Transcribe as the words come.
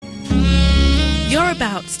You're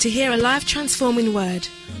about to hear a life-transforming word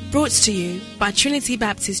brought to you by Trinity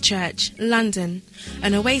Baptist Church, London,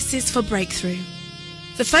 an oasis for breakthrough.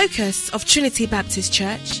 The focus of Trinity Baptist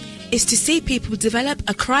Church is to see people develop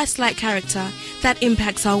a Christ-like character that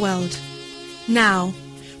impacts our world. Now,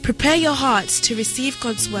 prepare your hearts to receive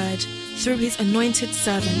God's word through His anointed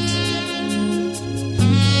servant.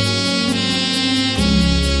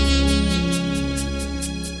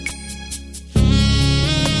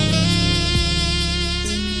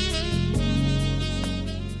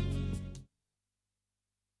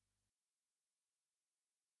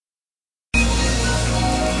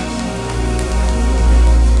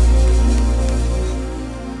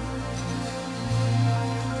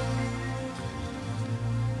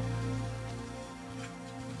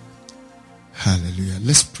 Hallelujah.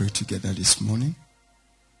 Let's pray together this morning.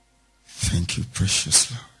 Thank you,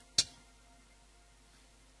 precious Lord.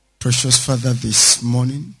 Precious Father, this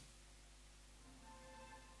morning,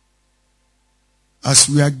 as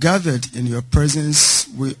we are gathered in your presence,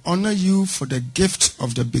 we honor you for the gift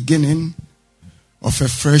of the beginning of a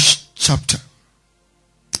fresh chapter.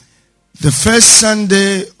 The first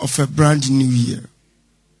Sunday of a brand new year.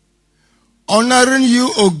 Honoring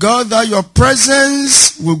you, O God, that your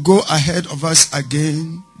presence will go ahead of us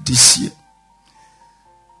again this year.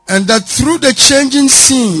 And that through the changing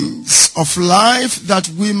scenes of life that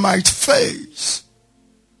we might face,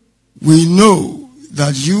 we know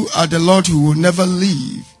that you are the Lord who will never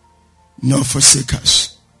leave nor forsake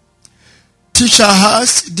us. Teach our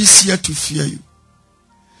hearts this year to fear you.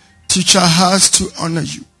 Teach our hearts to honor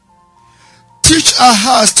you. Teach our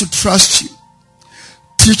hearts to trust you.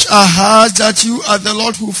 Teach our hearts that you are the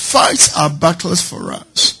Lord who fights our battles for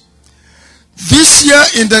us. This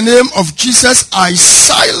year, in the name of Jesus, I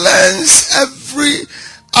silence every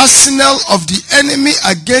arsenal of the enemy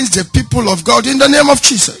against the people of God in the name of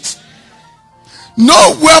Jesus. No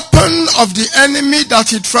weapon of the enemy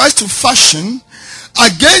that he tries to fashion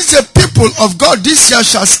against the people of God this year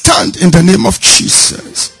shall stand in the name of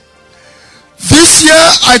Jesus. This year,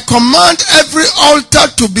 I command every altar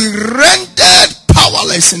to be rendered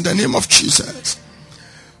powerless in the name of Jesus.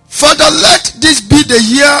 Father, let this be the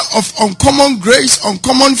year of uncommon grace,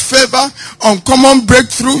 uncommon favor, uncommon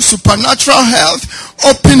breakthrough, supernatural health,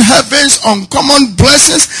 open heavens, uncommon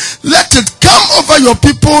blessings. Let it come over your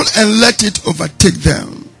people and let it overtake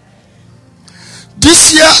them.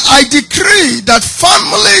 This year I decree that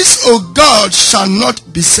families, O God, shall not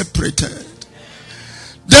be separated.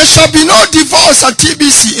 There shall be no divorce at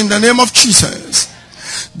TBC in the name of Jesus.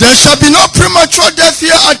 There shall be no premature death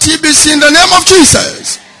here at TBC in the name of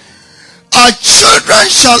Jesus. Our children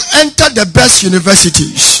shall enter the best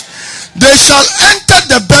universities. They shall enter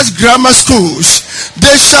the best grammar schools.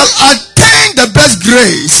 They shall attain the best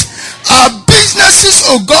grades. Our businesses,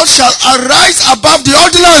 O God, shall arise above the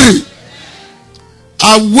ordinary.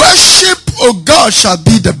 Our worship, O God, shall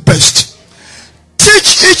be the best.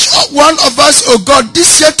 Teach each one of us, O God,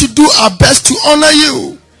 this year to do our best to honor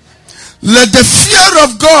you. Let the fear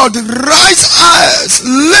of God rise us,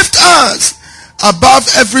 lift us above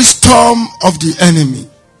every storm of the enemy.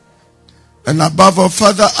 And above all,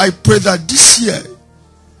 Father, I pray that this year,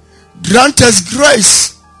 grant us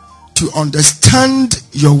grace to understand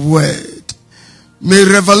your word. May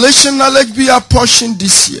revelation knowledge be our portion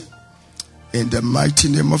this year. In the mighty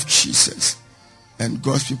name of Jesus. And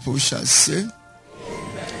God's people shall say,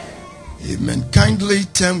 Amen. Kindly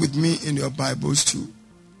turn with me in your Bibles to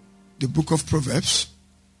the book of Proverbs,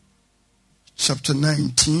 chapter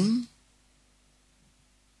 19.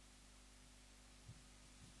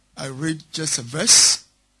 I read just a verse.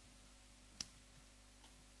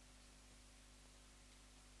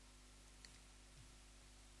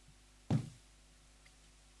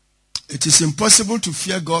 It is impossible to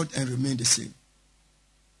fear God and remain the same.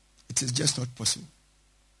 It is just not possible.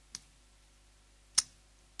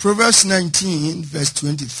 Proverbs 19, verse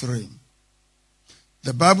 23.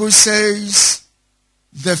 The Bible says,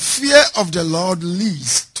 the fear of the Lord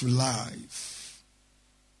leads to life,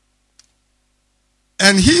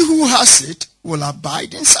 and he who has it will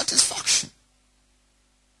abide in satisfaction.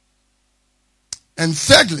 And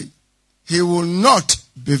thirdly, he will not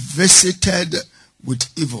be visited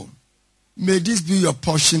with evil. May this be your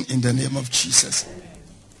portion in the name of Jesus.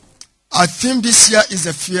 Our theme this year is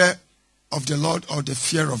the fear of the Lord, or the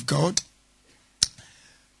fear of God.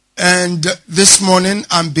 And this morning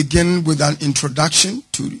I'm beginning with an introduction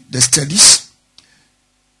to the studies.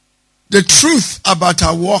 The truth about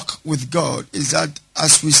our walk with God is that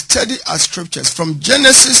as we study our scriptures from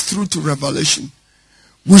Genesis through to Revelation,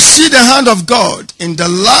 we see the hand of God in the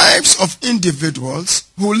lives of individuals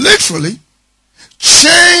who literally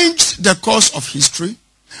changed the course of history,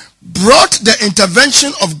 brought the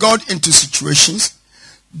intervention of God into situations,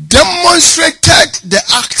 demonstrated the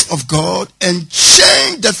act of God, and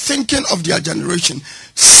changed the thinking of their generation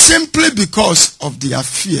simply because of their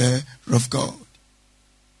fear of God.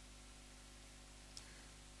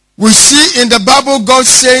 We see in the Bible God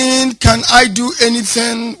saying, "Can I do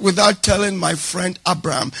anything without telling my friend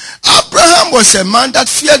Abraham?" Abraham was a man that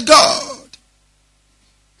feared God.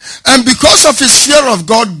 And because of his fear of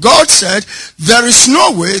God, God said, "There is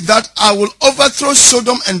no way that I will overthrow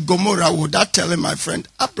Sodom and Gomorrah without telling my friend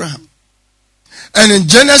Abraham." And in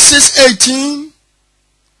Genesis 18,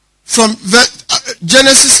 from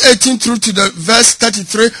Genesis 18 through to the verse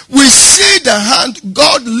 33, we see the hand,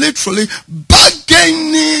 God literally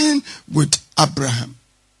bargaining with Abraham.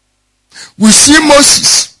 We see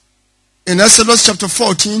Moses in Exodus chapter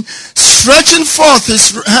 14 stretching forth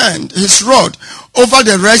his hand, his rod, over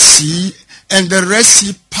the Red Sea, and the Red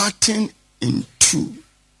Sea parting in two.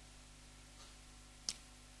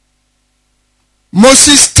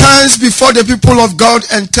 Moses stands before the people of God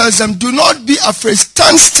and tells them, "Do not be afraid,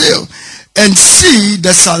 stand still and see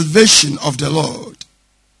the salvation of the Lord,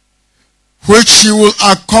 which he will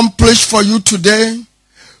accomplish for you today.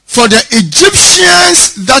 For the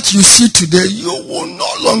Egyptians that you see today, you will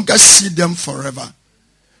no longer see them forever.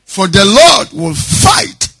 For the Lord will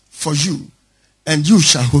fight for you, and you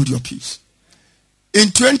shall hold your peace."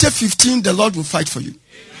 In 2015, the Lord will fight for you.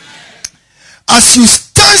 As you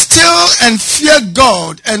stand still and fear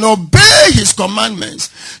God and obey his commandments,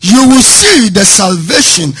 you will see the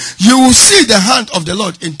salvation. You will see the hand of the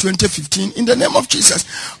Lord in 2015 in the name of Jesus.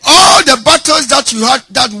 All the battles that you had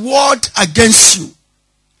that warred against you,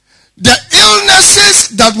 the illnesses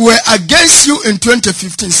that were against you in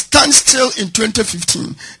 2015, stand still in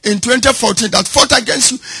 2015. In 2014, that fought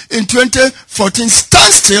against you in 2014,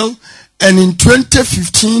 stand still. And in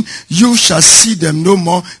 2015, you shall see them no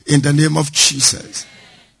more in the name of Jesus.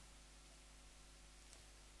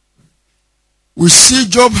 We see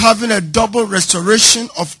Job having a double restoration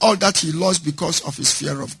of all that he lost because of his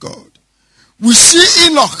fear of God. We see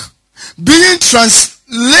Enoch being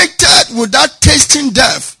translated without tasting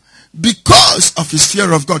death because of his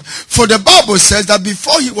fear of God. For the Bible says that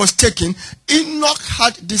before he was taken, Enoch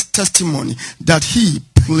had this testimony that he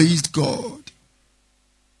pleased God.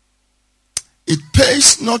 It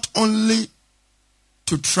pays not only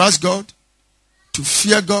to trust God, to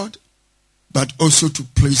fear God, but also to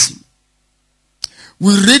please him.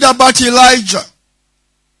 We read about Elijah,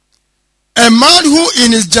 a man who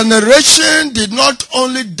in his generation did not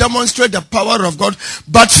only demonstrate the power of God,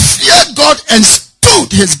 but feared God and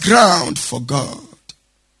stood his ground for God.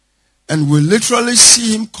 And we literally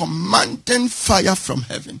see him commanding fire from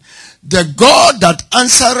heaven. The God that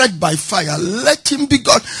answered by fire, let him be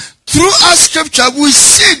God. Throughout scripture, we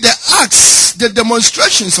see the acts, the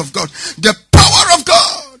demonstrations of God, the power of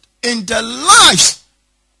God in the lives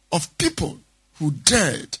of people who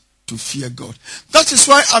dared to fear God. That is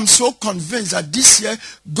why I'm so convinced that this year,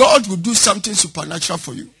 God will do something supernatural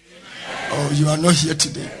for you. Oh, you are not here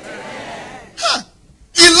today.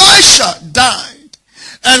 Elisha died.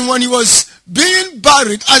 And when he was being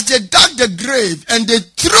buried, as they dug the grave and they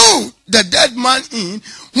threw the dead man in,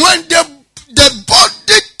 when the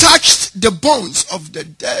body touched the bones of the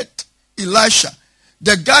dead Elisha,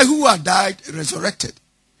 the guy who had died resurrected.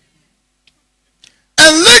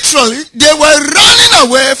 And literally, they were running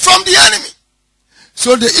away from the enemy.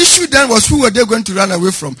 So the issue then was, who were they going to run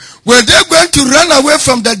away from? Were they going to run away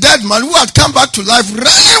from the dead man who had come back to life,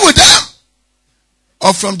 running with them?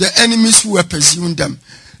 Or from the enemies who were pursuing them?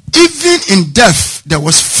 Even in death, there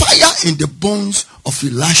was fire in the bones of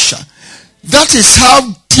Elisha. That is how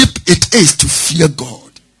deep it is to fear God.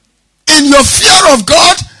 In your fear of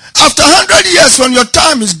God, after 100 years, when your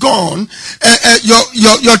time is gone,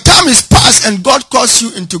 your time is past and God calls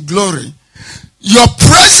you into glory, your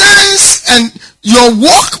presence and your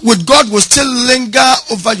walk with God will still linger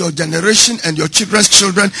over your generation and your children's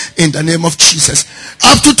children in the name of Jesus.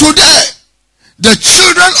 Up to today, the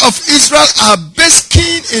children of Israel are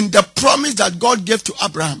basking in the promise that God gave to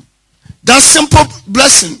Abraham. That simple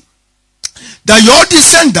blessing, that your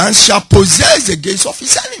descendants shall possess the gates of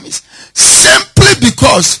his enemies, simply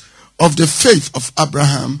because of the faith of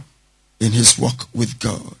Abraham in his walk with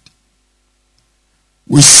God.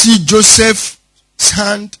 We see Joseph's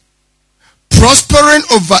hand prospering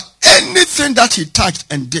over anything that he touched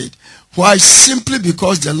and did. Why? Simply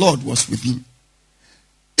because the Lord was with him.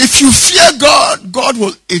 If you fear God, God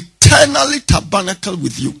will eternally tabernacle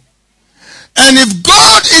with you. And if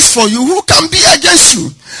God is for you, who can be against you?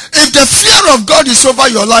 If the fear of God is over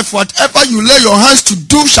your life, whatever you lay your hands to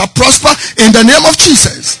do shall prosper in the name of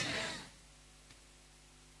Jesus.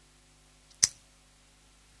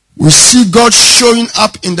 We see God showing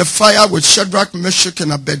up in the fire with Shadrach, Meshach,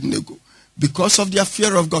 and Abednego because of their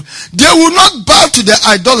fear of God. They will not bow to the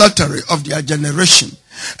idolatry of their generation.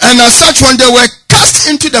 And as such, when they were cast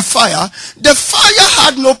into the fire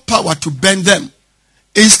had no power to burn them.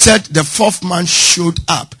 Instead, the fourth man showed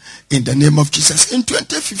up in the name of Jesus. In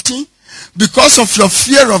 2015, because of your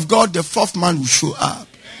fear of God, the fourth man will show up.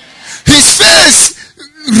 His face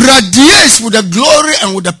radiates with the glory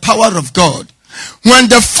and with the power of God. When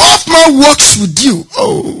the fourth man walks with you,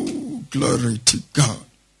 oh, glory to God.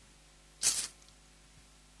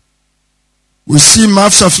 We see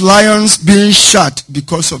mouths of lions being shut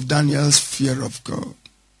because of Daniel's fear of God.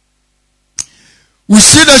 We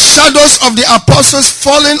see the shadows of the apostles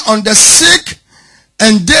falling on the sick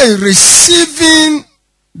and they receiving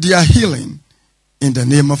their healing in the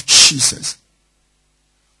name of Jesus.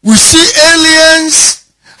 We see aliens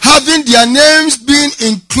having their names being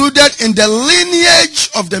included in the lineage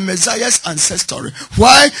of the Messiah's ancestry.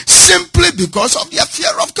 Why? Simply because of their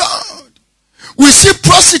fear of God. We see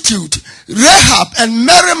prostitute Rahab and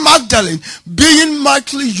Mary Magdalene being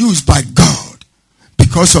mightily used by God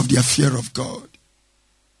because of their fear of God.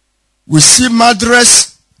 We see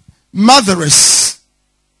murderers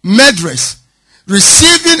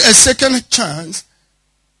receiving a second chance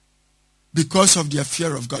because of their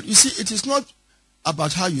fear of God. You see, it is not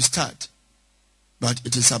about how you start, but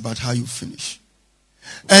it is about how you finish.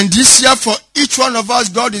 And this year, for each one of us,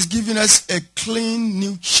 God is giving us a clean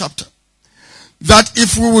new chapter. That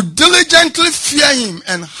if we would diligently fear him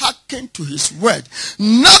and hearken to his word,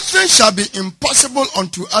 nothing shall be impossible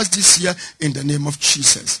unto us this year in the name of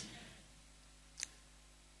Jesus.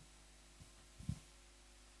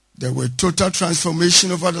 There were total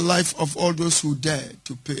transformation over the life of all those who dared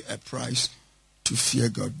to pay a price to fear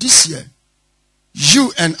God. This year,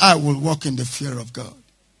 you and I will walk in the fear of God.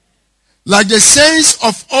 Like the saints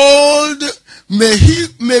of old,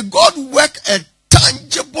 may God work a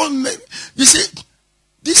tangible. You see,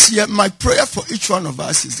 this year my prayer for each one of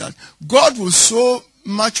us is that God will so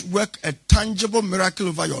much work a tangible miracle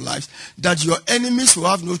over your life that your enemies will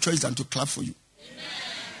have no choice than to clap for you.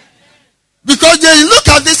 Because they look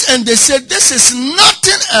at this and they say, this is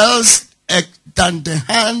nothing else than the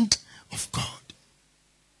hand of God.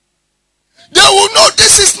 They will know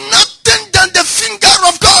this is nothing than the finger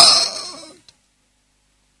of God.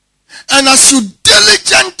 And as you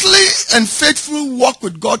diligently and faithfully walk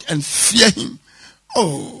with God and fear him,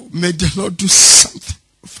 oh, may the Lord do something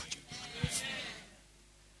for you.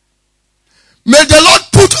 May the Lord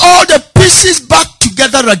put all the pieces back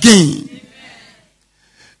together again.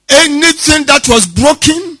 Anything that was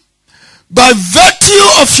broken, by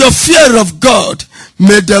virtue of your fear of God,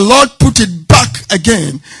 may the Lord put it back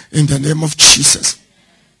again in the name of Jesus.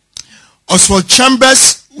 Oswald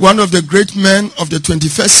Chambers, one of the great men of the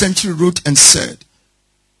 21st century, wrote and said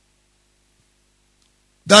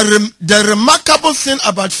that the remarkable thing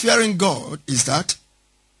about fearing God is that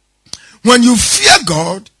when you fear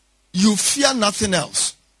God, you fear nothing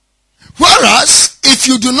else. Whereas, if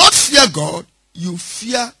you do not fear God, you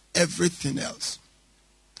fear everything else.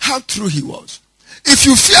 How true he was. If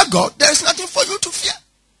you fear God, there is nothing for you to fear.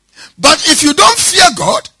 But if you don't fear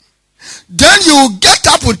God, then you will get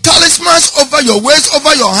up with talismans over your waist,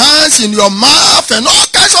 over your hands, in your mouth, and all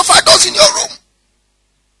kinds of idols in your room.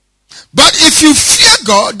 But if you fear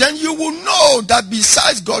God, then you will know that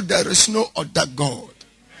besides God, there is no other God.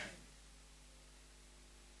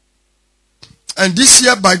 And this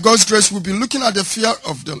year, by God's grace, we'll be looking at the fear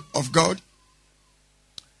of God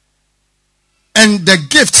and the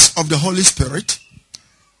gifts of the Holy Spirit.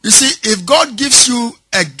 You see, if God gives you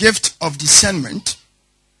a gift of discernment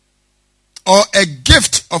or a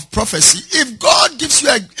gift of prophecy, if God gives you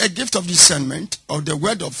a gift of discernment or the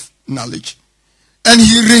word of knowledge, and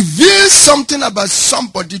he reveals something about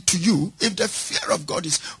somebody to you, if the fear of God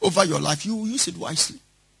is over your life, you will use it wisely.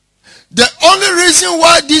 The only reason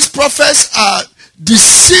why these prophets are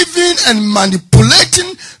deceiving and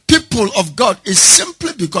manipulating people of God is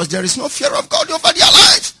simply because there is no fear of God over their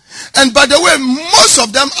lives. And by the way, most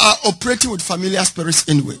of them are operating with familiar spirits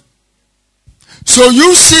anyway. So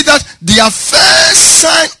you see that their first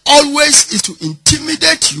sign always is to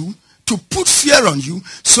intimidate you, to put fear on you,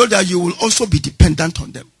 so that you will also be dependent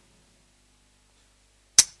on them.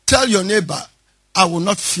 Tell your neighbor, I will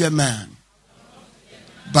not fear man,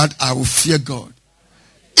 but I will fear God.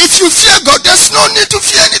 If you fear God, there's no need to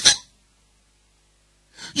fear anything.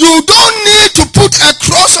 You don't need to put a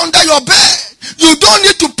cross under your bed. You don't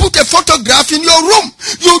need to put a photograph in your room.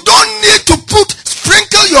 You don't need to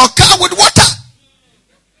sprinkle your car with water.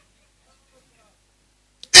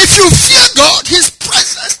 If you fear God, his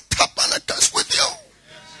presence tabernacles with you.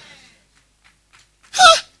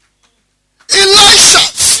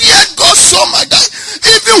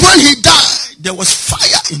 Even when he died, there was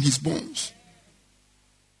fire in his bones.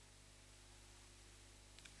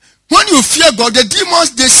 When you fear God, the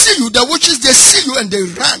demons, they see you, the witches, they see you and they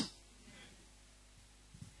run.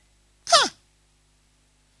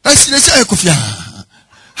 I see, they say,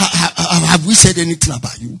 have we said anything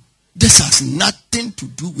about you? This has nothing to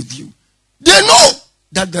do with you. They know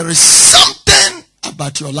that there is something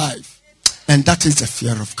about your life, and that is the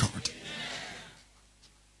fear of God.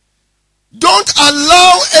 Don't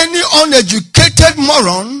allow any uneducated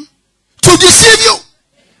moron to deceive you.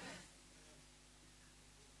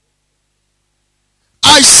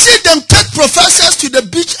 I see them take professors to the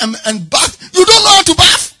beach and bath. You don't know how to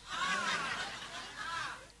bath?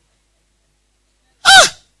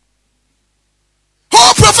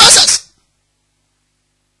 Who professors?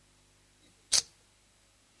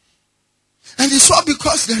 And it's all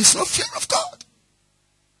because there is no fear of God.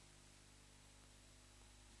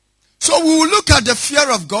 So we will look at the fear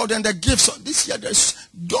of God and the gifts. So this year,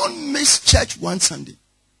 don't miss church one Sunday.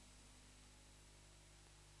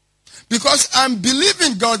 Because I'm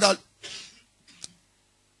believing God that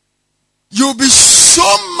you'll be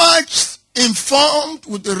so much informed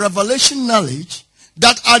with the revelation knowledge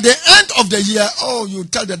that at the end of the year, you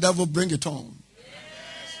tell the devil, bring it on.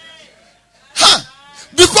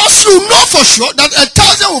 Because you know for sure that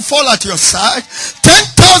 1,000 will fall at your side,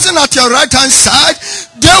 10,000 at your right hand side.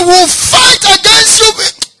 They will fight against you.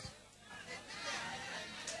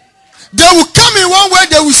 They will come in one way,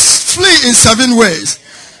 they will flee in 7 ways.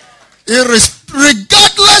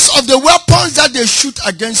 Regardless of the weapons that they shoot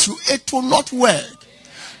against you, it will not work.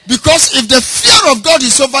 Because if the fear of God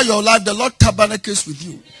is over your life, the Lord tabernacles with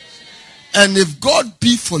you. And if God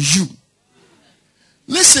be for you,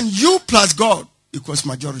 listen, you plus God equals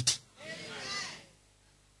majority.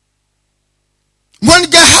 When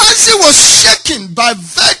Gehazi was shaken by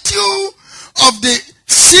virtue of the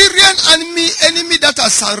Syrian enemy that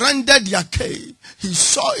has surrendered their cave, he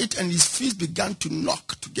saw it and his feet began to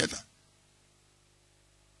knock together.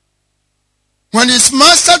 When his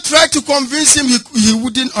master tried to convince him, he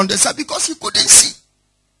wouldn't understand because he couldn't see.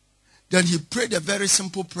 Then he prayed a very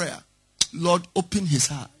simple prayer. Lord, open his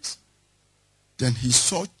eyes. Then he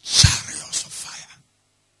saw chariots of fire.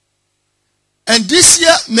 And this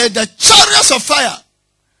year, may the chariots of fire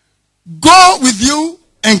go with you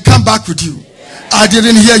and come back with you. I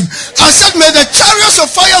didn't hear you. I said, may the chariots of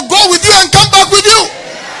fire go with you and come back with you.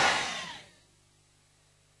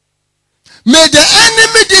 May the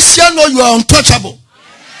enemy this year know you are untouchable.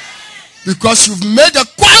 Because you've made a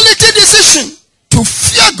quality decision to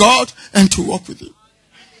fear God and to walk with him.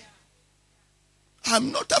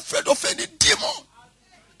 I'm not afraid of any demon.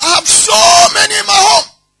 I have so many in my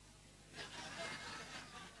home.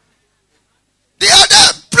 They are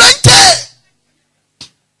there, plenty.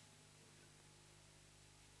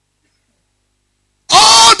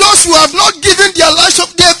 All those who have not given their lives up,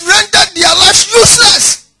 they've rendered their lives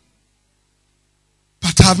useless.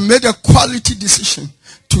 But I've made a quality decision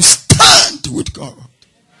to stand with God.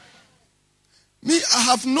 Me, I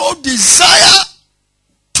have no desire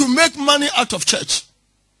to make money out of church.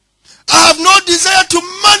 I have no desire to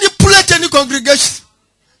manipulate any congregation.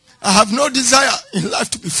 I have no desire in life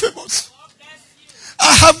to be famous.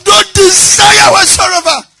 I have no desire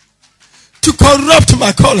whatsoever to corrupt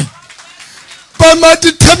my calling. But my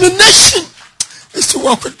determination is to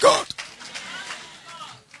walk with God.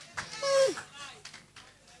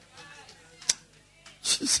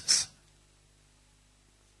 Jesus.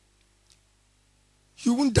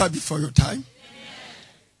 You won't die before your time.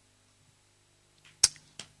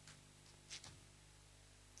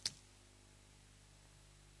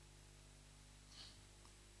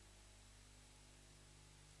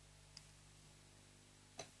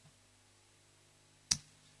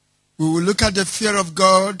 We will look at the fear of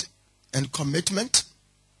God and commitment,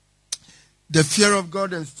 the fear of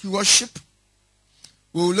God and stewardship.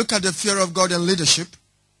 We will look at the fear of God and leadership,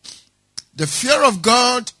 the fear of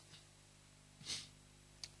God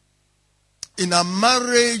in a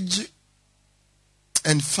marriage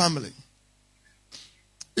and family.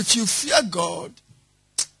 If you fear God,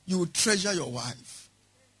 you will treasure your wife.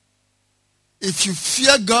 If you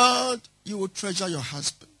fear God, you will treasure your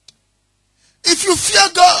husband. If you fear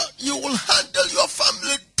God, you will handle your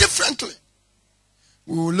family differently.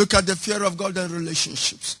 We will look at the fear of God and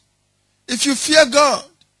relationships. If you fear God,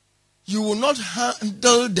 you will not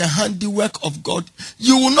handle the handiwork of God.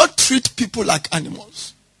 You will not treat people like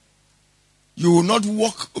animals. You will not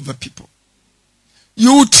walk over people.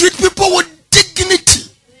 You will treat people with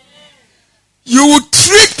dignity. You will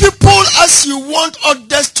treat people as you want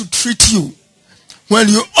others to treat you. When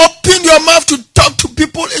you open your mouth to talk to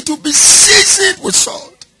people, it will be seasoned with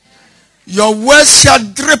salt. Your words shall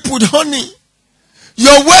drip with honey.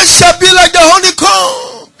 Your words shall be like the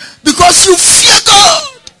honeycomb. Because you fear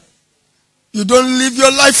God. You don't live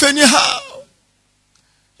your life anyhow.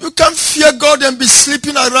 You can't fear God and be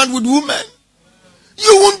sleeping around with women.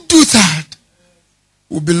 You won't do that.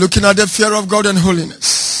 We'll be looking at the fear of God and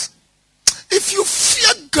holiness. If you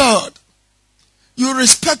fear God, you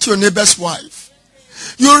respect your neighbor's wife.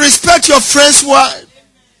 You respect your friend's wife.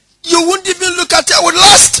 You won't even look at her with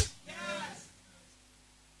lust.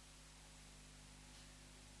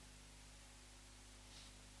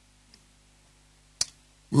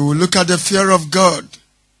 We will look at the fear of God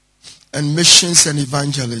and missions and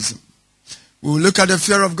evangelism. We will look at the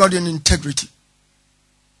fear of God in integrity.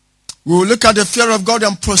 We will look at the fear of God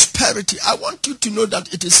and prosperity. I want you to know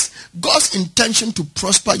that it is God's intention to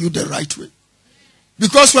prosper you the right way.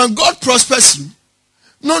 Because when God prospers you,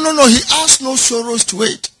 no, he has no sorrows to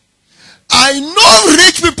it. I know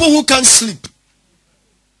rich people who can't sleep.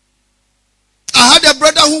 I had a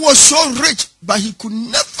brother who was so rich, but he could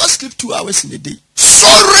never sleep 2 hours in a day. So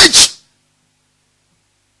rich.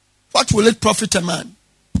 What will it profit a man?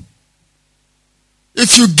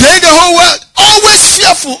 If you gain the whole world, always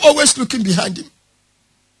fearful, always looking behind him.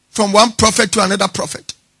 From one prophet to another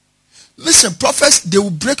prophet. Listen, prophets, they will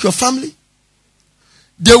break your family.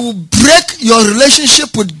 They will break your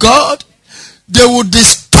relationship with God. They will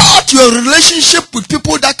distort your relationship with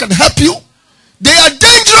people that can help you. They are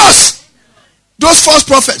dangerous. Those false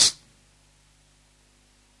prophets.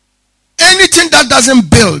 Anything that doesn't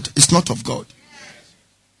build is not of God.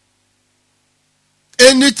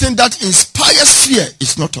 Anything that inspires fear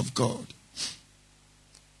is not of God.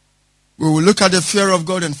 We will look at the fear of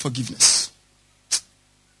God and forgiveness.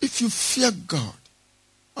 If you fear God,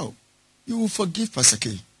 you will forgive Pastor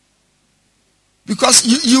K. Because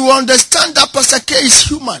you understand that Pastor K is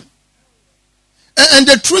human. And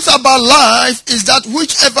the truth about life is that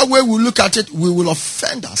whichever way we look at it, we will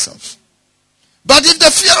offend ourselves. But if the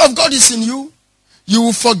fear of God is in you, you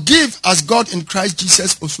will forgive as God in Christ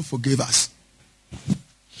Jesus also forgave us.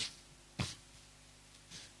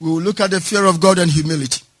 We will look at the fear of God and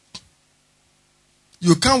humility.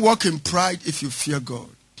 You can't walk in pride if you fear God.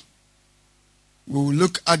 We will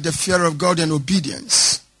look at the fear of God and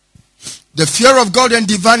obedience. The fear of God and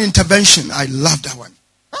divine intervention. I love that one.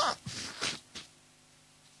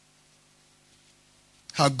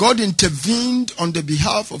 How God intervened on the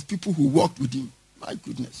behalf of people who walked with him. My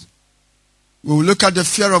goodness. We will look at the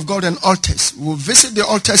fear of God and altars. We will visit the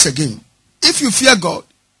altars again. If you fear God,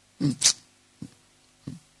 then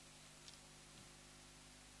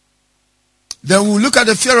we will look at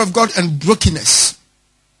the fear of God and brokenness.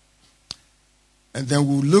 And then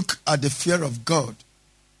we will look at the fear of God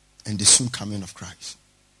and the soon coming of Christ.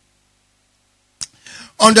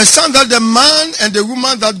 Understand that the man and the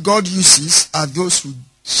woman that God uses are those who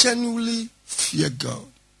genuinely fear God.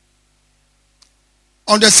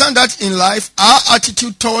 Understand that in life, our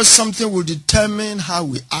attitude towards something will determine how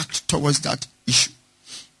we act towards that issue.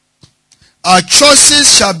 Our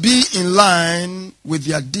choices shall be in line with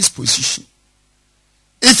their disposition.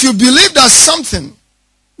 If you believe that something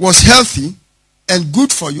was healthy and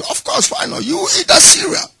good for you, of course, why not? You eat that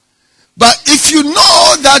cereal. But if you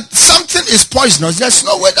know that something is poisonous, there's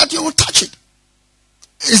no way that you will touch it.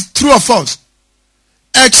 It's true or false?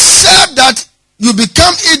 Except that you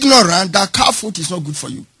become ignorant that cow food is not good for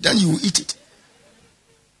you. Then you will eat it.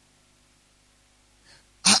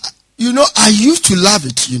 I used to love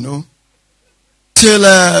it, till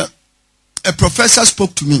a professor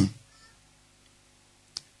spoke to me.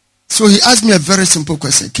 So he asked me a very simple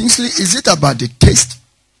question. Kingsley, is it about the taste?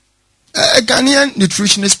 A Ghanaian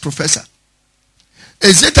nutritionist professor.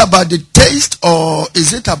 Is it about the taste or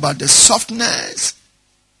is it about the softness?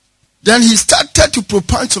 Then he started to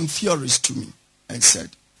propound some theories to me and said,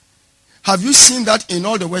 have you seen that in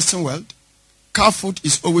all the Western world, cow food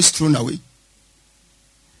is always thrown away?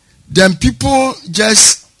 Then people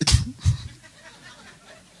just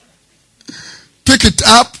pick it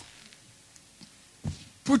up,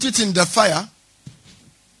 put it in the fire,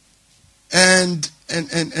 and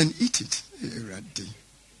eat it.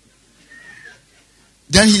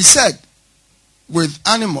 Then he said, with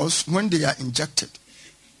animals, when they are injected,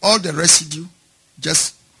 all the residue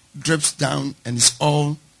just drips down and it's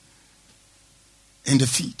all in the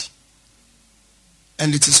feed.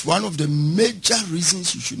 And it is one of the major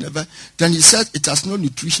reasons you should never. Then he said it has no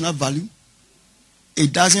nutritional value.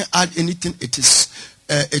 It doesn't add anything. It is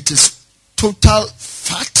total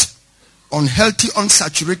fat, unhealthy,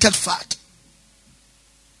 unsaturated fat.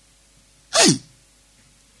 Hey,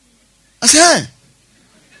 I said, hey.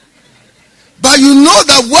 But you know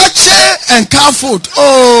that watching and car food.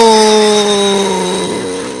 Oh,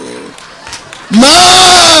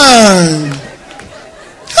 man.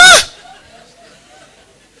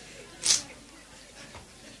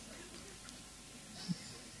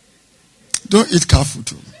 Don't eat car food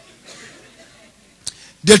too.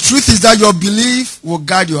 The truth is that your belief will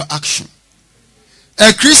guide your action.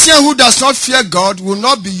 A Christian who does not fear God will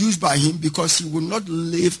not be used by him because he will not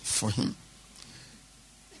live for him.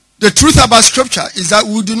 The truth about scripture is that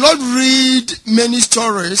we do not read many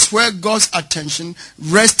stories where God's attention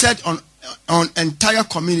rested on entire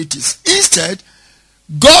communities. Instead,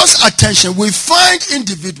 God's attention will find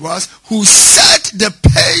individuals who set the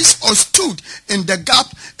pace or stood in the gap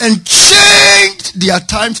and changed their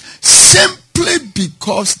times simply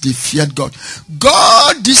because they feared God.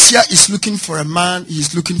 God this year is looking for a man. He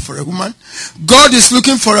is looking for a woman. God is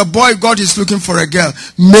looking for a boy. God is looking for a girl.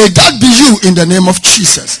 May that be you in the name of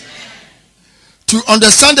Jesus. To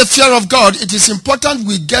understand the fear of God, it is important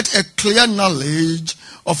we get a clear knowledge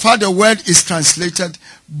of how the word is translated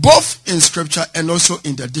both in scripture and also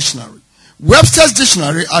in the dictionary. Webster's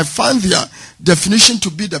dictionary, I find their definition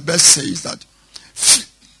to be the best, says that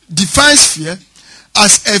defines fear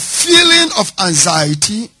as a feeling of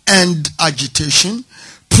anxiety and agitation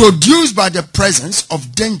produced by the presence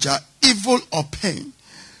of danger, evil, or pain.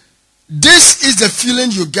 This is the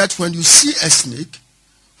feeling you get when you see a snake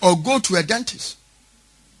or go to a dentist.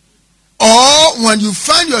 Or when you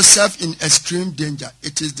find yourself in extreme danger.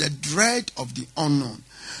 It is the dread of the unknown.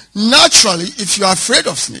 Naturally, if you are afraid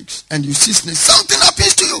of snakes and you see snakes, something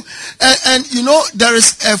happens to you. And you know, there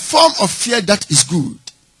is a form of fear that is good.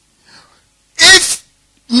 If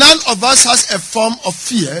none of us has a form of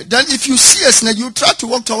fear, then if you see a snake, you try to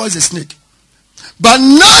walk towards a snake. But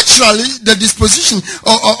naturally, the disposition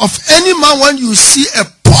of any man when you see a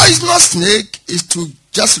poisonous snake is to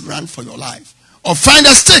just run for your life. Or find a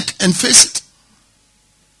stick and face it.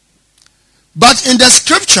 But in the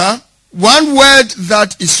scripture, one word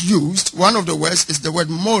that is used, one of the words is the word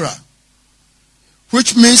mora,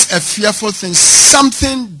 which means a fearful thing,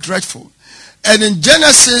 something dreadful. And in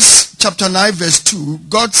Genesis chapter 9 verse 2,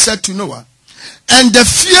 God said to Noah, "And the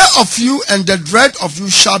fear of you and the dread of you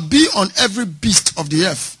shall be on every beast of the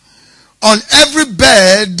earth, on every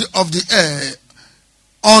bird of the air,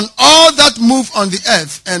 on all that move on the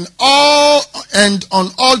earth, and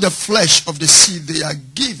on all the flesh of the sea they are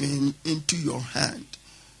given into your hand."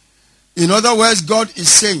 In other words, God is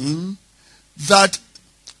saying that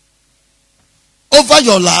over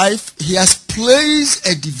your life, he has placed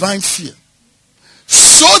a divine fear.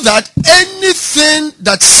 So that anything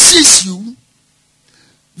that sees you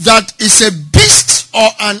that is a beast or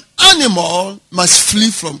an animal must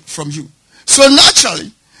flee from you. So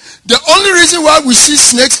naturally, the only reason why we see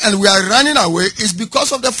snakes and we are running away is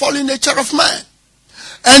because of the fallen nature of man.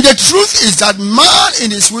 And the truth is that man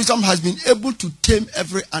in his wisdom has been able to tame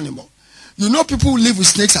every animal. You know, people who live with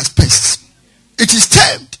snakes as pests. It is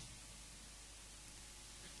tamed.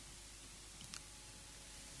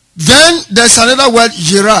 Then there's another word,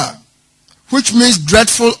 yirah, which means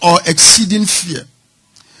dreadful or exceeding fear.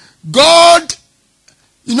 God,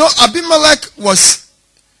 you know, Abimelech was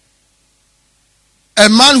a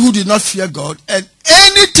man who did not fear God, and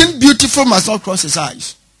anything beautiful must not cross his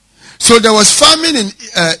eyes. So there was famine in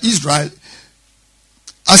Israel.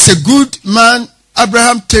 As a good man,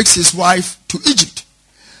 Abraham takes his wife to Egypt.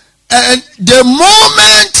 And the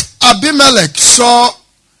moment Abimelech saw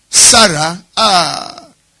Sarah,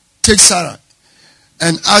 take Sarah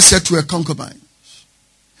and ask her to a concubine.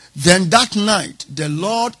 Then that night, the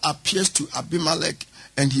Lord appears to Abimelech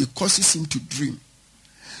and he causes him to dream.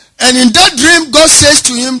 And in that dream, God says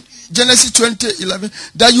to him, Genesis 20:11,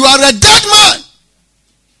 that you are a dead man.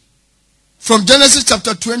 From Genesis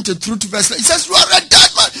chapter 20 through to verse 9, he says, you are a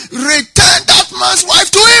dead man. Return that man's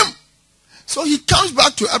wife to him. So he comes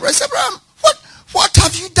back to Abraham and says, Abraham, what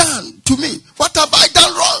have you done to me? What have I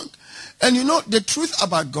done wrong? And you know, the truth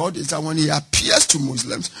about God is that when he appears to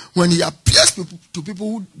Muslims, when he appears to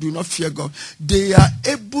people who do not fear God, they are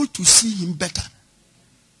able to see him better.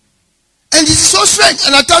 And this is so strange.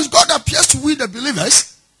 And at times God appears to we the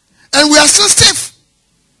believers, and we are still stiff.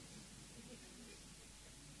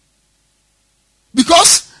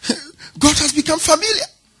 Because God has become familiar.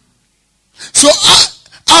 So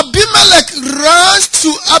Abimelech runs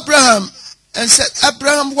to Abraham and said,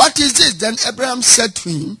 Abraham, what is this? Then Abraham said to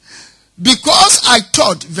him, because I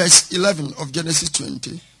thought, verse 11 of Genesis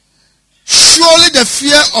 20, surely the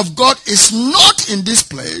fear of God is not in this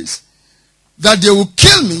place, that they will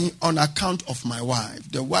kill me on account of my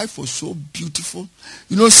wife. The wife was so beautiful.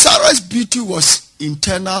 You know, Sarah's beauty was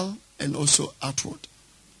internal and also outward.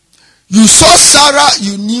 You saw Sarah,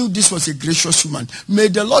 you knew this was a gracious woman. May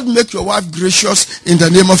the Lord make your wife gracious in the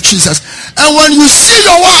name of Jesus. And when you see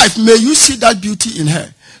your wife, may you see that beauty in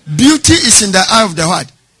her. Beauty is in the eye of the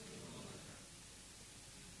heart.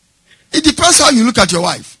 It depends how you look at your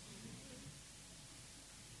wife.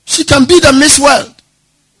 She can be the Miss World.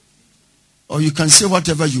 Or you can say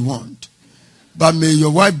whatever you want. But may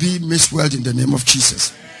your wife be Miss World in the name of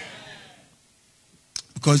Jesus.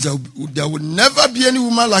 Because there will never be any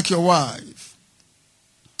woman like your wife.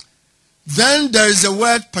 Then there is the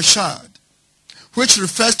word pashad, which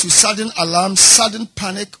refers to sudden alarm, sudden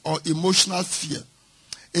panic, or emotional fear.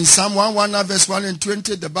 In Psalm 119 verse 1 and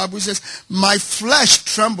 20, the Bible says, my flesh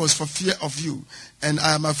trembles for fear of you, and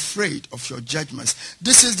I am afraid of your judgments.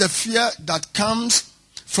 This is the fear that comes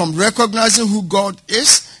from recognizing who God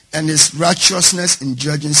is and his righteousness in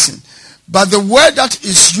judging sin. But the word that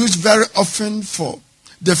is used very often for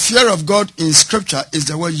the fear of God in scripture is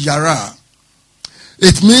the word yara.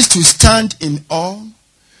 It means to stand in awe,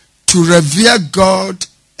 to revere God,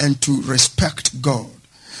 and to respect God.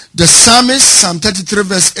 The psalmist, Psalm 33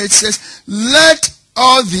 verse 8 says, let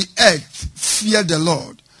all the earth fear the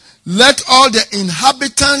Lord. Let all the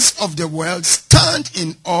inhabitants of the world stand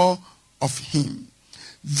in awe of him.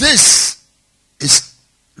 This is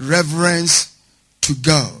reverence to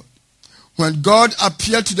God. When God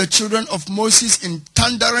appeared to the children of Moses in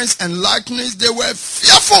thunderings and lightnings, they were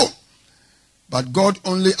fearful. But God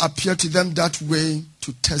only appeared to them that way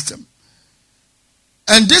to test them.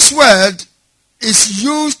 And this word is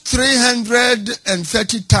used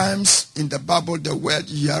 330 times in the Bible, the word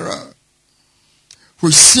yara,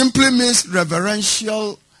 which simply means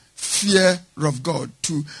reverential fear of God.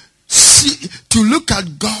 To see, to look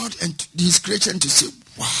at God and his creation and to say,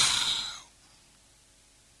 wow.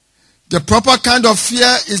 The proper kind of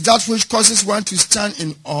fear is that which causes one to stand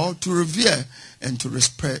in awe, to revere, and to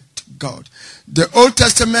respect God. The Old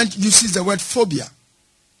Testament uses the word phobia.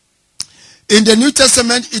 In the New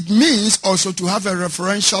Testament, it means also to have a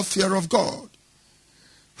reverential fear of God,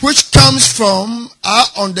 which comes from our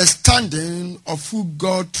understanding of who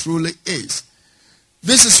God truly is.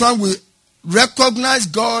 This is when we recognize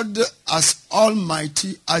God as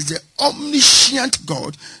Almighty, as the omniscient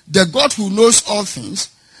God, the God who knows all things,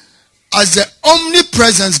 as the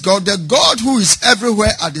omnipresent God, the God who is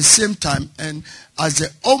everywhere at the same time, and as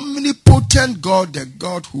the omnipotent God, the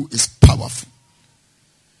God who is powerful.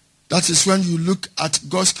 That is when you look at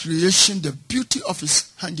God's creation, the beauty of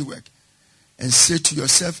his handiwork, and say to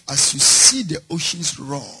yourself, as you see the oceans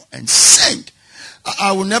roar and sing.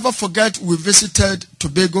 I will never forget, we visited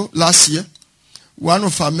Tobago last year. One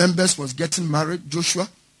of our members was getting married, Joshua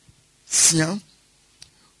Sian,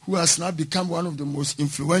 who has now become one of the most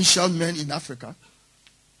influential men in Africa.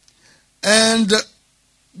 And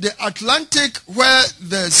the Atlantic, where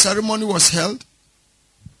the ceremony was held,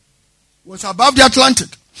 was above the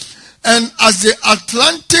Atlantic. And as the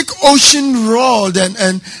Atlantic Ocean roared and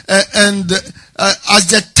as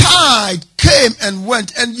the tide came and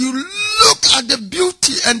went, and you look at the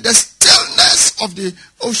beauty and the stillness of the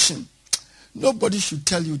ocean, nobody should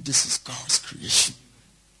tell you this is God's creation.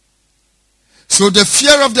 So the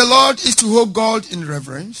fear of the Lord is to hold God in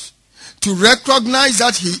reverence, to recognize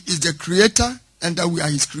that he is the creator and that we are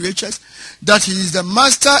his creatures, that he is the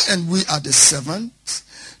master and we are the servants.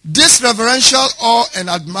 This reverential awe and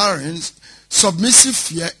admirance, submissive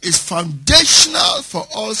fear, is foundational for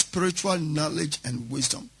all spiritual knowledge and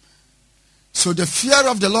wisdom. So the fear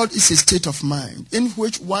of the Lord is a state of mind in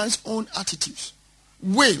which one's own attitudes,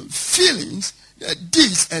 will, feelings,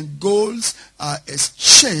 deeds, and goals are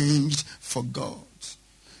exchanged for God's.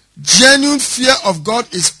 Genuine fear of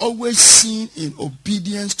God is always seen in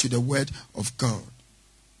obedience to the word of God.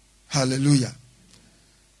 Hallelujah.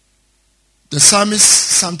 The psalmist,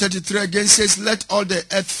 Psalm 33 again says, let all the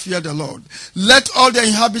earth fear the Lord. Let all the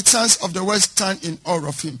inhabitants of the world stand in awe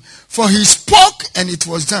of him. For he spoke and it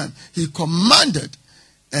was done. He commanded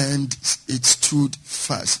and it stood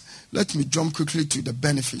fast. Let me jump quickly to the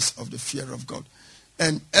benefits of the fear of God.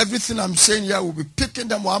 And everything I'm saying here, we'll be picking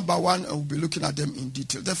them one by one and we'll be looking at them in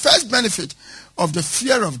detail. The first benefit of the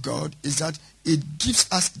fear of God is that it gives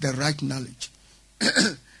us the right knowledge.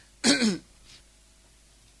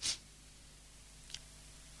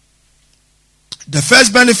 The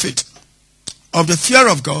first benefit of the fear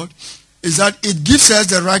of God is that it gives us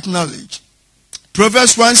the right knowledge.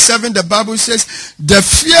 Proverbs 1:7, the Bible says, the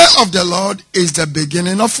fear of the Lord is the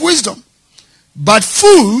beginning of wisdom, but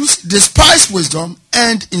fools despise wisdom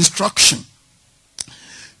and instruction.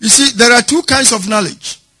 You see, there are two kinds of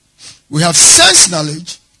knowledge. We have sense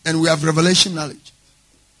knowledge and we have revelation knowledge.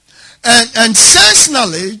 And sense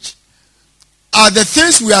knowledge are the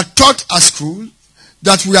things we are taught at school,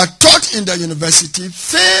 that we are taught in the university,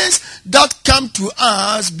 things that come to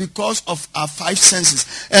us because of our five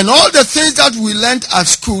senses. And all the things that we learned at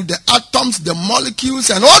school, the atoms, the molecules,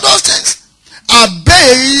 and all those things are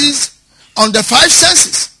based on the five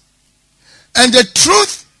senses. And the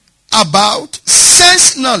truth about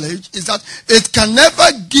sense knowledge is that it can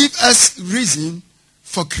never give us reason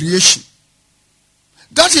for creation.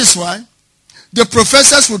 That is why the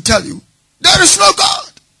professors will tell you there is no God.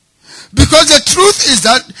 Because the truth is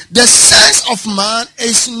that the sense of man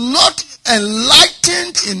is not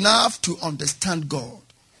enlightened enough to understand God.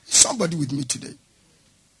 Somebody with me today.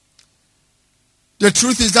 The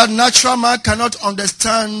truth is that natural man cannot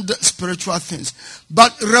understand spiritual things.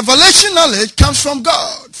 But revelation knowledge comes from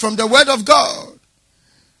God, from the word of God,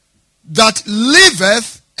 that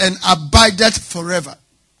liveth and abideth forever.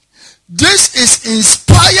 This is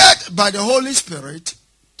inspired by the Holy Spirit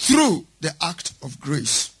through the act of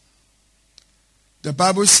grace. The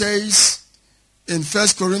Bible says in 1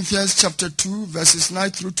 Corinthians chapter 2, verses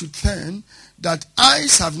 9 through to 10, that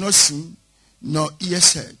eyes have not seen, nor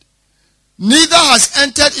ears heard, neither has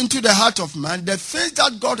entered into the heart of man the things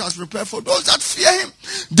that God has prepared for those that fear him.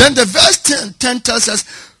 Then the verse 10 tells us,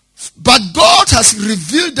 but God has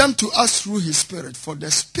revealed them to us through his Spirit. For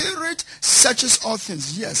the Spirit searches all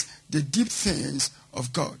things, yes, the deep things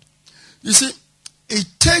of God. You see, it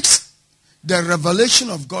takes the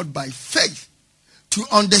revelation of God by faith to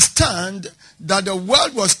understand that the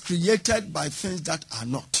world was created by things that are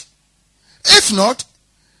not. If not,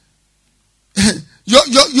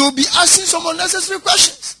 you'll be asking some unnecessary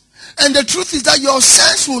questions. And the truth is that your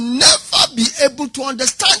sense will never be able to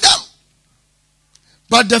understand them.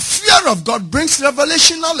 But the fear of God brings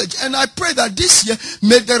revelation knowledge. And I pray that this year,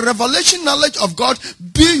 may the revelation knowledge of God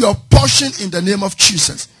be your portion in the name of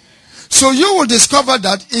Jesus. So you will discover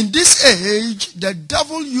that in this age, the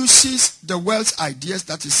devil uses the world's ideas,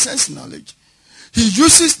 that is sense knowledge. He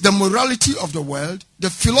uses the morality of the world, the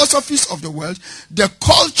philosophies of the world, the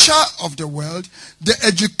culture of the world, the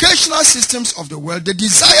educational systems of the world, the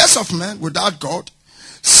desires of man without God,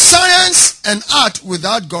 science and art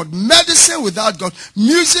without God, medicine without God,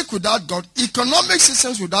 music without God, economic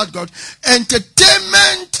systems without God,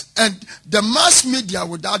 entertainment and the mass media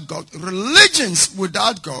without God, religions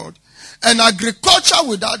without God, and agriculture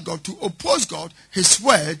without God, to oppose God, his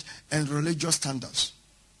word, and religious standards.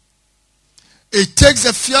 It takes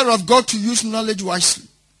the fear of God to use knowledge wisely.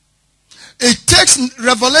 It takes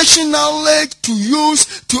revelation knowledge to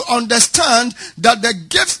use to understand that the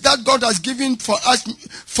gifts that God has given for us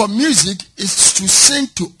for music is to sing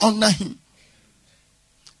to honor him.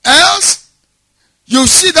 Else, you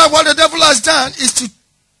see that what the devil has done is to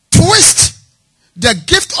twist the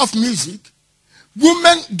gift of music.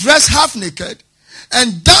 Women dress half naked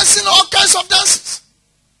and dancing all kinds of dances.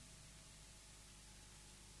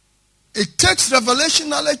 It takes revelation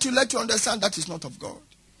knowledge to let you understand that is not of God.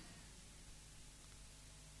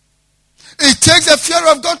 It takes the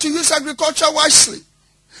fear of God to use agriculture wisely,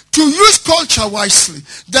 to use culture wisely.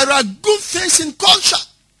 There are good things in culture.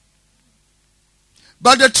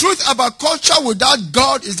 But the truth about culture without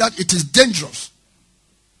God is that it is dangerous.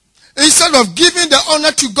 Instead of giving the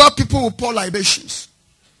honor to God, people will pour libations.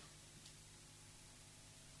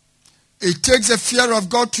 It takes the fear of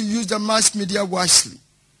God to use the mass media wisely.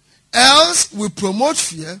 Else we promote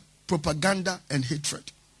fear, propaganda, and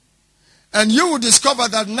hatred. And you will discover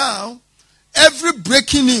that now, every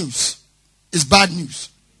breaking news is bad news.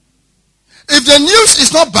 If the news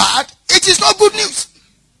is not bad, it is not good news.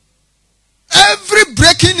 Every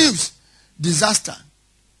breaking news, disaster.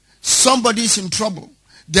 Somebody is in trouble.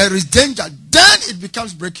 There is danger. Then it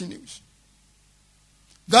becomes breaking news.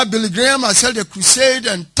 That Billy Graham has held a crusade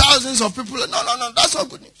and thousands of people. No, that's not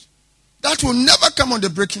good news. That will never come on the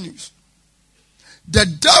breaking news. The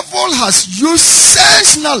devil has used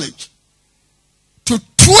sense knowledge to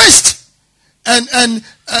twist and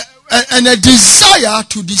a desire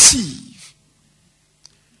to deceive.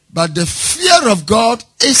 But the fear of God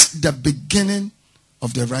is the beginning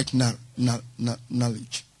of the right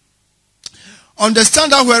knowledge.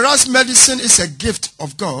 Understand that whereas medicine is a gift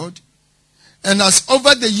of God and has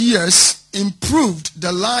over the years improved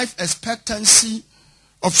the life expectancy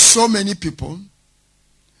of so many people,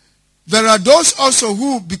 there are those also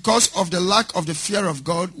who, because of the lack of the fear of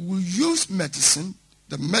God, will use medicine,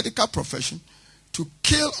 the medical profession, to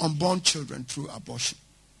kill unborn children through abortion.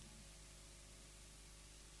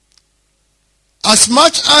 As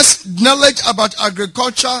much as knowledge about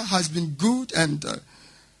agriculture has been good and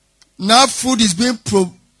now food is being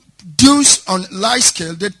produced on large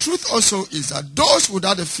scale, the truth also is that those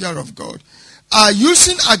without the fear of God are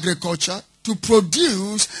using agriculture to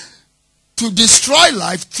destroy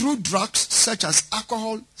life through drugs such as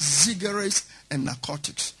alcohol, cigarettes, and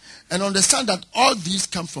narcotics. And understand that all these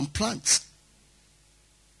come from plants.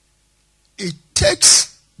 It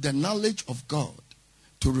takes the knowledge of God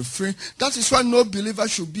to refrain. That is why no believer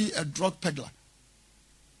should be a drug peddler.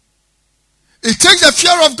 It takes the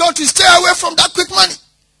fear of God to stay away from that quick money.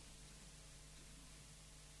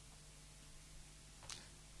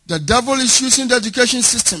 The devil is using the education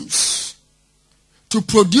systems to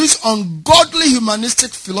produce ungodly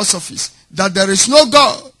humanistic philosophies that there is no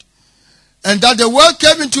God and that the world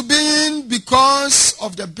came into being because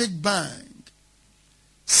of the Big Bang.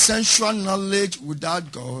 Sensual knowledge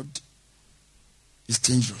without God is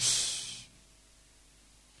dangerous.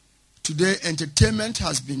 Today, entertainment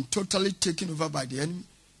has been totally taken over by the enemy.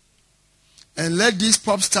 And let these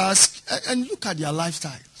pop stars, and look at their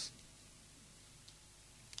lifestyles.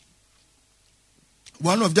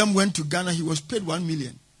 One of them went to Ghana. He was paid $1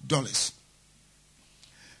 million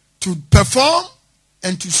to perform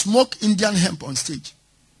and to smoke Indian hemp on stage.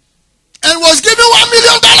 And was given $1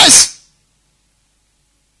 million.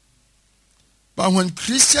 But when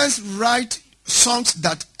Christians write songs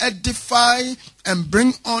that edify and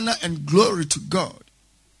bring honor and glory to God,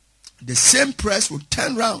 the same press will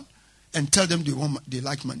turn around and tell them they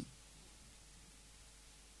like money.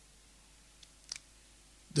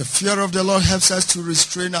 The fear of the Lord helps us to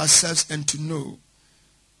restrain ourselves and to know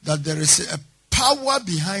that there is a power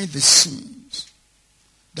behind the scenes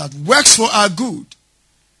that works for our good,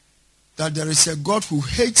 that there is a God who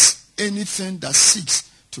hates anything that seeks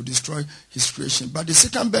to destroy his creation. But the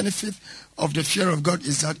second benefit of the fear of God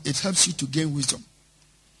is that it helps you to gain wisdom.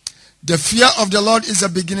 The fear of the Lord is the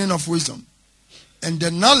beginning of wisdom. And the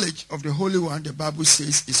knowledge of the Holy One, the Bible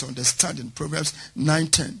says, is understanding. Proverbs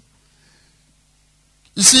 9:10.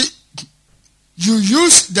 You see, you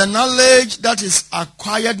use the knowledge that is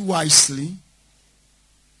acquired wisely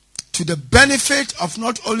to the benefit of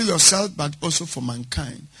not only yourself but also for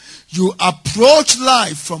mankind. You approach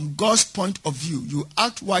life from God's point of view. You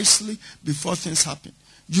act wisely before things happen.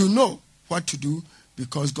 You know what to do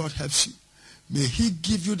because God helps you. May he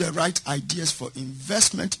give you the right ideas for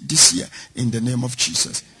investment this year in the name of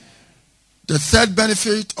Jesus. The third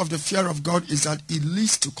benefit of the fear of God is that it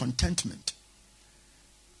leads to contentment.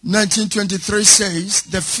 1923 says,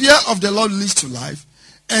 the fear of the Lord leads to life,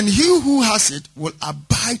 and he who has it will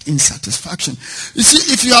abide in satisfaction. You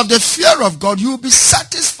see, if you have the fear of God, you will be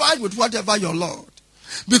satisfied with whatever your Lord.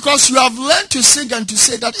 Because you have learned to sing and to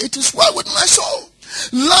say that it is well with my soul.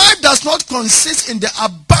 Life does not consist in the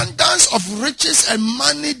abundance of riches and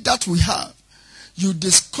money that we have. You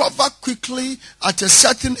discover quickly at a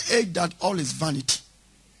certain age that all is vanity.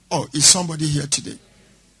 Oh, is somebody here today?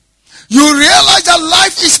 You realize that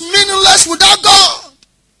life is meaningless without God.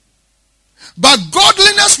 But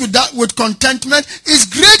godliness with contentment is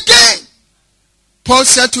great gain. Paul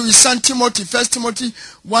said to his son Timothy, 1 Timothy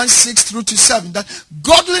 1:6-7, that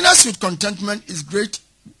godliness with contentment is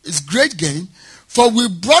great gain, for we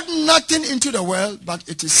brought nothing into the world, but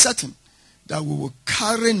it is certain that we will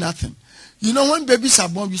carry nothing. You know, when babies are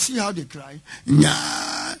born, you see how they cry.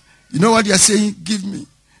 Nah. You know what they are saying? Give me,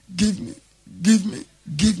 give me, give me,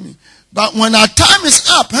 give me. But when our time is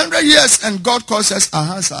up, 100 years, and God calls us, our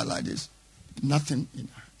hands are like this. Nothing in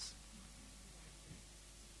our hands.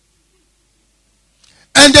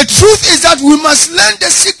 And the truth is that we must learn the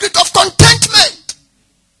secret of contentment.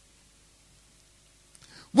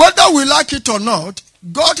 Whether we like it or not,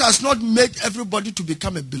 God has not made everybody to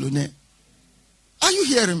become a billionaire. Are you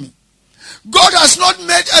hearing me? God has not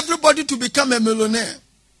made everybody to become a millionaire.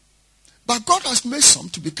 But God has made some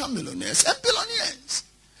to become millionaires and billionaires.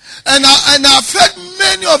 And I've heard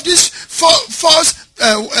many of these false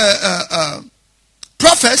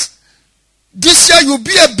prophets. This year you'll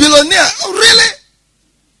be a billionaire. Oh, really?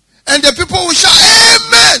 And the people will shout,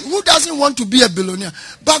 amen. Who doesn't want to be a billionaire?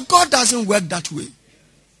 But God doesn't work that way.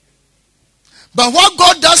 But what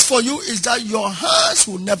God does for you is that your hands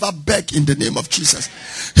will never beg in the name of Jesus.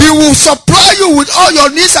 He will supply you with all your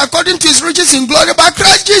needs according to his riches in glory by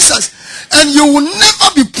Christ Jesus. And you will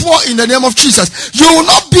never be poor in the name of Jesus. You will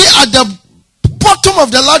not be at the bottom of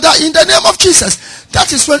the ladder in the name of Jesus.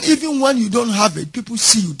 That is when, even when you don't have it, people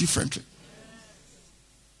see you differently.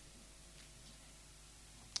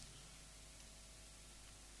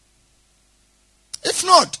 If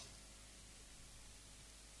not,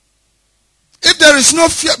 if there is no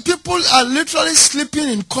fear, people are literally sleeping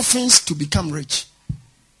in coffins to become rich.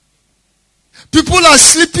 People are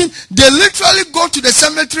sleeping, they literally go to the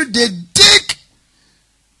cemetery, they dig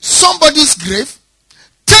somebody's grave,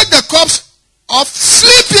 take the corpse off,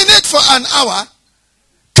 sleep in it for an hour,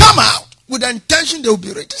 come out, with the intention they will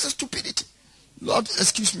be rich. This is stupidity. Lord,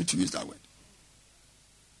 excuse me to use that word.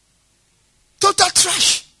 Total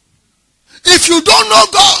trash. If you don't know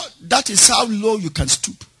God, that is how low you can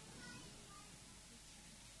stoop.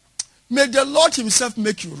 May the Lord himself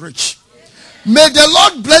make you rich. May the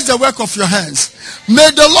Lord bless the work of your hands.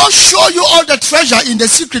 May the Lord show you all the treasure in the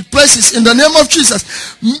secret places in the name of Jesus.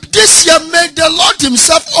 This year, may the Lord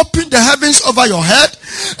himself open the heavens over your head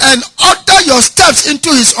and order your steps into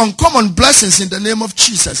his uncommon blessings in the name of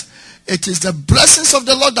Jesus. It is the blessings of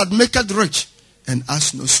the Lord that maketh rich and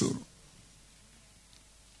has no sorrow.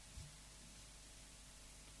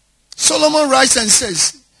 Solomon writes and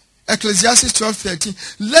says, Ecclesiastes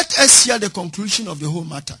 12:13, let us hear the conclusion of the whole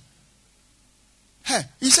matter. Hey,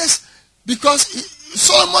 he says, because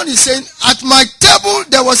Solomon is saying, at my table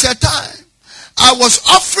there was a time I was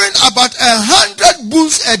offering about 100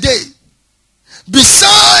 bulls a day,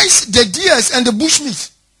 besides the deers and the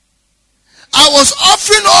bushmeat. I was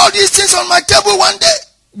offering all these things on my table one day.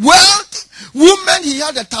 Well, women, he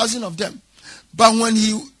had 1,000 of them. But when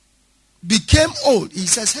he became old, he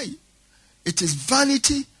says, hey, it is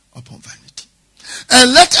vanity upon vanity.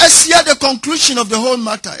 And let us hear the conclusion of the whole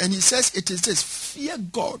matter. And he says, it is this: fear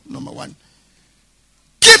God, number one.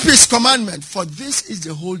 Keep his commandment, for this is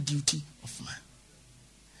the whole duty of man.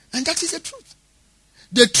 And that is the truth.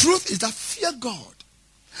 The truth is that fear God.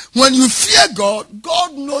 When you fear God,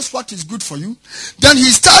 God knows what is good for you. Then he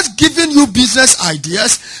starts giving you business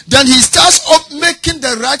ideas. Then he starts making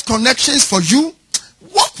the right connections for you.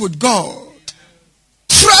 Walk with God.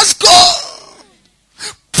 Trust God.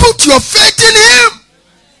 Put your faith in him.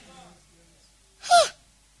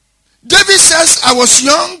 David says, I was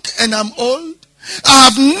young and I'm old. I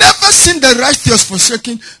have never seen the righteous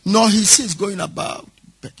forsaken, nor his seeds going about.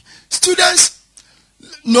 Students,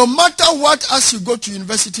 no matter what, as you go to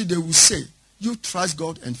university, they will say, you trust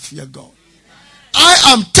God and fear God. I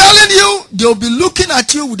am telling you, they will be looking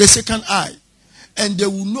at you with a second eye, and they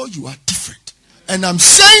will know you are different. And I'm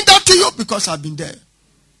saying that to you because I've been there.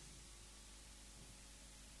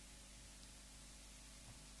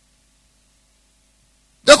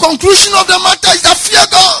 The conclusion of the matter is that fear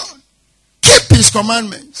God. Keep his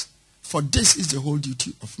commandments. For this is the whole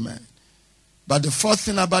duty of man. But the fourth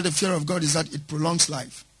thing about the fear of God is that it prolongs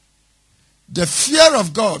life. The fear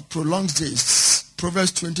of God prolongs days.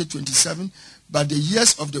 Proverbs 20:27. But the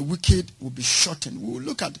years of the wicked will be shortened. We will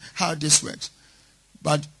look at how this works.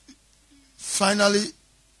 But finally,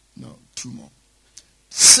 two more.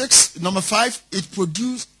 Number 5, it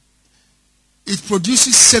produces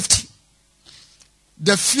safety.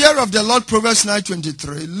 The fear of the Lord, Proverbs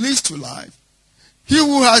 9:23, leads to life. He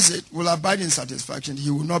who has it will abide in satisfaction. He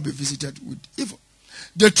will not be visited with evil.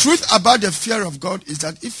 The truth about the fear of God is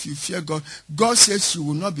that if you fear God, God says you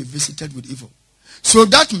will not be visited with evil. So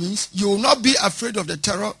that means you will not be afraid of the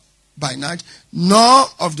terror by night, nor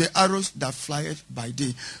of the arrows that flieth by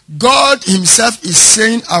day. God himself is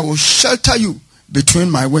saying, I will shelter you between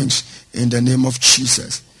my wings in the name of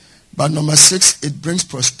Jesus. But number 6, it brings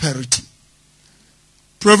prosperity.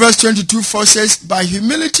 Proverbs 22:4 says, by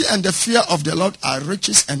humility and the fear of the Lord are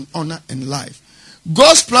riches and honor and life.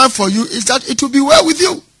 God's plan for you is that it will be well with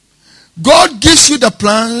you. God gives you the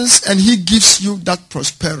plans and he gives you that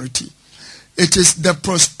prosperity. It is the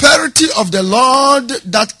prosperity of the Lord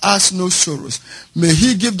that has no sorrows. May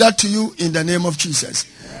he give that to you in the name of Jesus.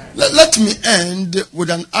 Let me end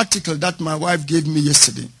with an article that my wife gave me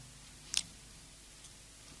yesterday.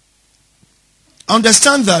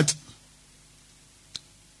 Understand that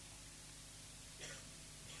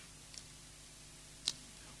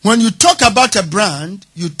when you talk about a brand,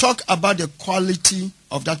 you talk about the quality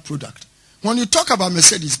of that product. When you talk about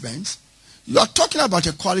Mercedes-Benz, you are talking about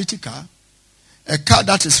a quality car, a car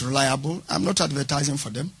that is reliable. I'm not advertising for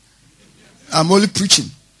them. I'm only preaching.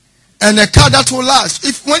 And a car that will last.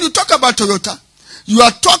 When you talk about Toyota, you are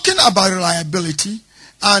talking about reliability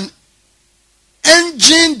and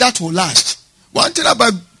engine that will last. One thing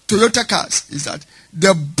about Toyota cars is that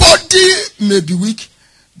the body may be weak,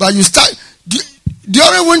 but you start...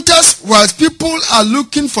 During winters, whilst people are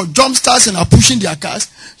looking for jump starts and are pushing their cars,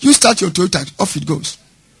 you start your Toyota, off it goes.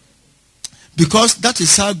 Because that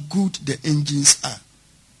is how good the engines are.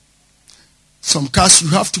 Some cars, you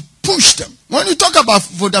have to push them. When you talk about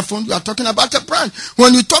Vodafone, you are talking about a brand.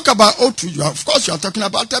 When you talk about O2, you are talking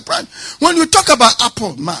about a brand. When you talk about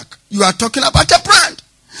Apple, Mac, you are talking about a brand.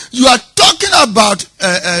 You are talking about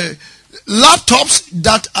laptops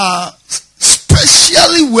that are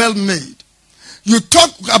specially well made. You talk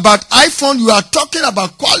about iPhone, you are talking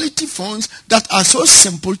about quality phones that are so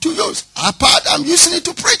simple to use. iPad, I'm using it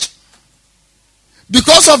to preach.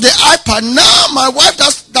 Because of the iPad, now my wife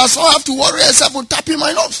does not have to worry herself with tapping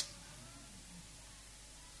my nose.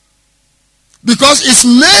 Because it's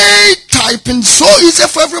made typing so easy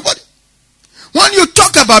for everybody. When you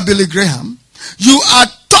talk about Billy Graham, you are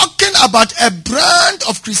talking about a brand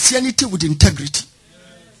of Christianity with integrity.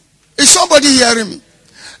 Is somebody hearing me?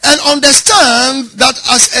 And understand that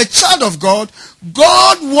as a child of God,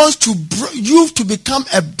 God wants you to become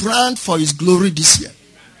a brand for his glory this year.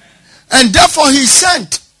 And therefore he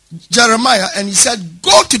sent Jeremiah and he said,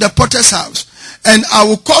 go to the potter's house and I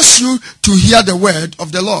will cause you to hear the word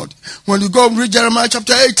of the Lord. When you go and read Jeremiah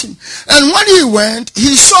chapter 18. And when he went,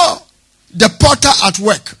 he saw the potter at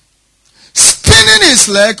work, spinning his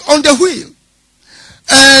leg on the wheel.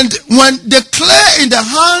 And when the clay in the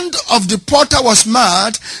hand of the potter was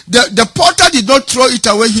marred, the potter did not throw it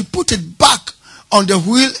away. He put it back on the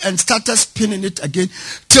wheel and started spinning it again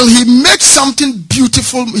till he makes something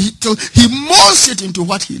beautiful, till he molds it into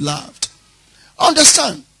what he loved.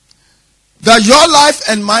 Understand that your life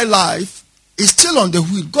and my life is still on the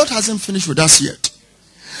wheel. God hasn't finished with us yet.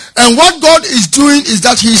 And what God is doing is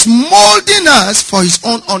that he's molding us for his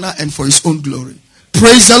own honor and for his own glory.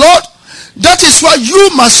 Praise the Lord. That is why you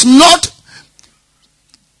must not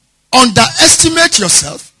underestimate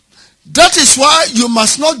yourself. That is why you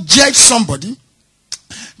must not judge somebody.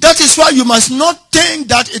 That is why you must not think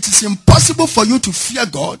that it is impossible for you to fear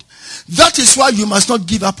God. That is why you must not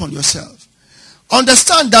give up on yourself.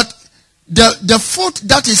 Understand that the foot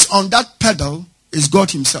that is on that pedal is God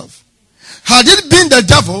himself. Had it been the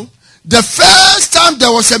devil, the first time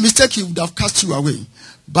there was a mistake, he would have cast you away.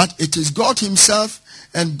 But it is God himself,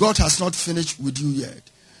 and God has not finished with you yet.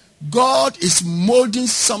 God is molding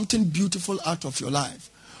something beautiful out of your life.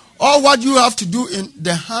 All what you have to do in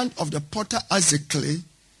the hand of the potter as a clay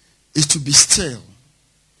is to be still.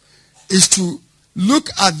 Is to look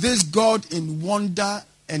at this God in wonder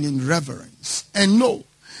and in reverence. And know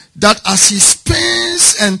that as he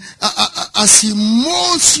spins and as he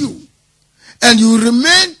molds you, and you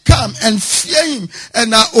remain calm and fear him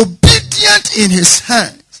and are obedient in his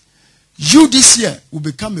hands, you this year will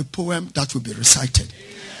become a poem that will be recited.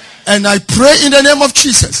 And I pray in the name of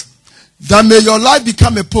Jesus that may your life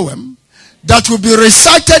become a poem that will be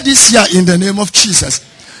recited this year in the name of Jesus.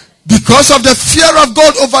 Because of the fear of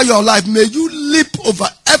God over your life, may you leap over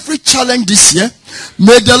every challenge this year.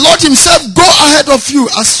 May the Lord himself go ahead of you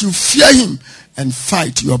as you fear him and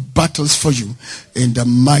fight your battles for you in the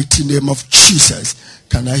mighty name of Jesus.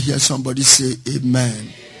 Can I hear somebody say amen?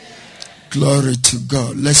 Glory to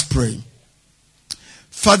God. Let's pray.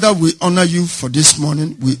 Father, we honor you for this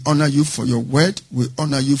morning. We honor you for your word. We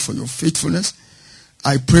honor you for your faithfulness.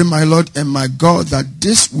 I pray, my Lord and my God, that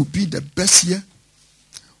this will be the best year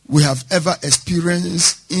we have ever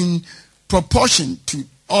experienced in proportion to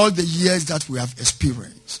all the years that we have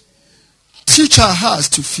experienced. Teach our hearts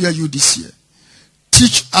to fear you this year.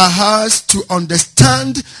 Teach our hearts to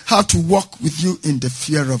understand how to walk with you in the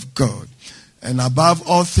fear of God. And above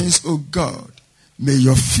all things, O God, may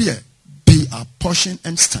your fear be our portion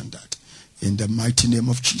and standard. In the mighty name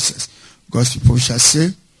of Jesus. God's people shall say.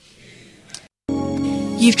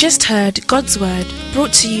 You've just heard God's Word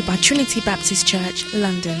brought to you by Trinity Baptist Church,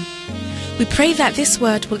 London. We pray that this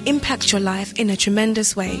word will impact your life in a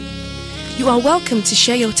tremendous way. You are welcome to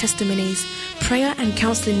share your testimonies, prayer and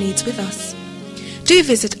counseling needs with us. Do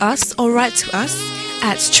visit us or write to us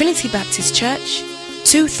at Trinity Baptist Church,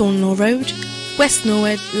 2 Thornlaw Road, West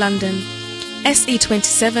Norwood, London,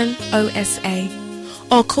 SE27 OSA,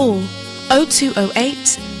 or call 0208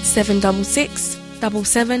 766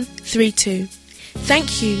 7732.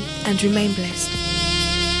 Thank you and remain blessed.